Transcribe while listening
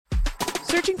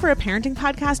Searching for a parenting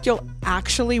podcast you'll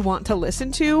actually want to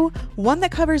listen to, one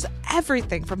that covers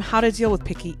everything from how to deal with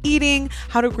picky eating,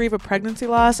 how to grieve a pregnancy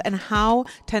loss, and how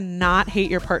to not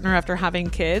hate your partner after having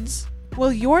kids?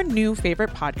 Well, your new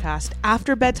favorite podcast,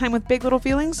 After Bedtime with Big Little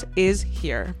Feelings, is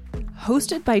here.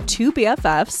 Hosted by two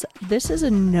BFFs, this is a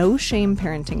no-shame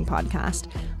parenting podcast.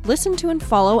 Listen to and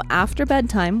follow After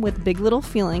Bedtime with Big Little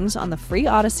Feelings on the free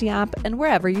Odyssey app and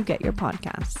wherever you get your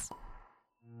podcasts.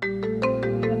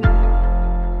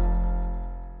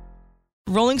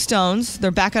 Rolling Stones, they're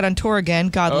back out on tour again.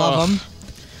 God love them.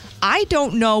 I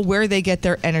don't know where they get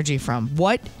their energy from.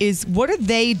 What are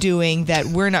they doing that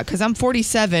we're not? Because I'm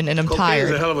 47 and I'm tired.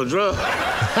 Cocaine's a hell of a drug.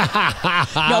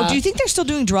 No, do you think they're still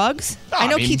doing drugs? I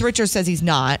know Keith Richards says he's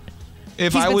not.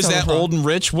 If I was that old and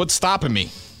rich, what's stopping me?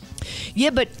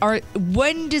 Yeah, but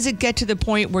when does it get to the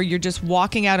point where you're just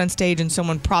walking out on stage and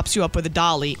someone props you up with a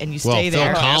dolly and you stay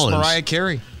there? Phil Collins. Mariah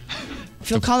Carey.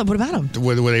 Phil Collins, what about him?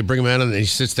 When they bring him out and he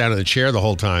sits down in the chair the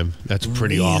whole time. That's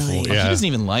pretty awful. Yeah. He doesn't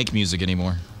even like music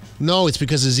anymore. No, it's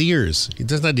because his ears. He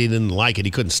didn't like it.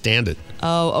 He couldn't stand it.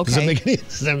 Oh, okay.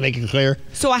 Does that make it clear?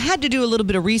 So I had to do a little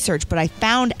bit of research, but I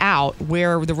found out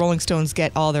where the Rolling Stones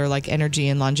get all their energy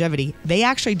and longevity. They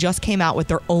actually just came out with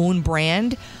their own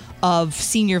brand of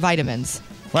senior vitamins.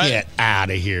 What? Get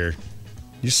out of here.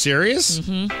 You serious?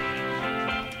 Mm-hmm.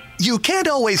 You can't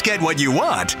always get what you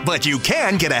want, but you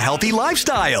can get a healthy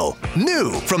lifestyle.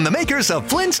 New from the makers of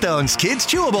Flintstones Kids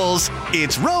Chewables,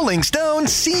 it's Rolling Stone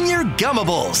Senior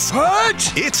Gummables.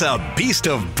 What? It's a beast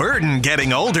of burden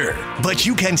getting older, but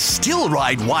you can still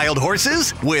ride wild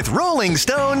horses with Rolling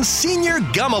Stone Senior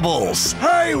Gummables.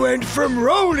 I went from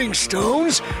Rolling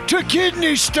Stones to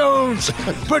kidney stones,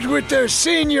 but with their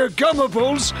Senior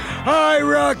Gummables, I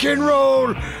rock and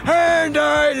roll, and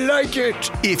I like it.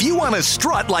 If you want to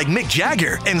strut like Mick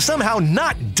Jagger and somehow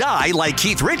not die like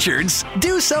Keith Richards,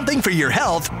 do something for your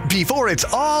health before it's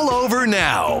all over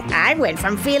now. I went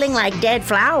from feeling like dead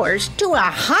flowers to a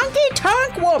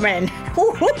honky-tonk woman.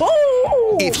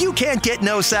 If you can't get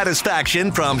no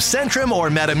satisfaction from Centrum or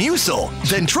Metamucil,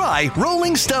 then try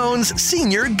Rolling Stone's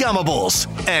Senior Gummables,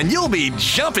 and you'll be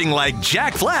jumping like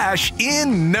Jack Flash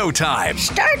in no time.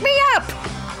 Start me up!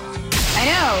 I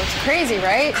know, it's crazy,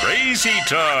 right? Crazy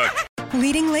talk.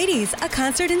 Leading Ladies, a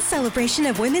concert in celebration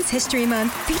of Women's History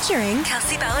Month featuring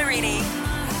Kelsey Ballerini,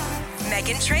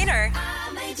 Meghan Trainor,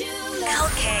 Elle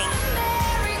King,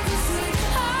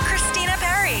 Christina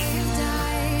Perri.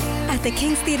 At the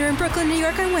King's Theater in Brooklyn, New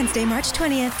York on Wednesday, March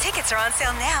 20th. Tickets are on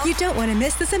sale now. You don't want to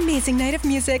miss this amazing night of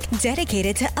music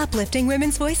dedicated to uplifting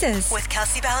women's voices. With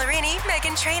Kelsey Ballerini,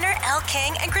 Meghan Trainor, Elle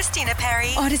King, and Christina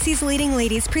Perri. Odyssey's Leading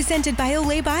Ladies, presented by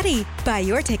Olay Body. Buy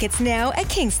your tickets now at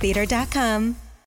kingstheater.com.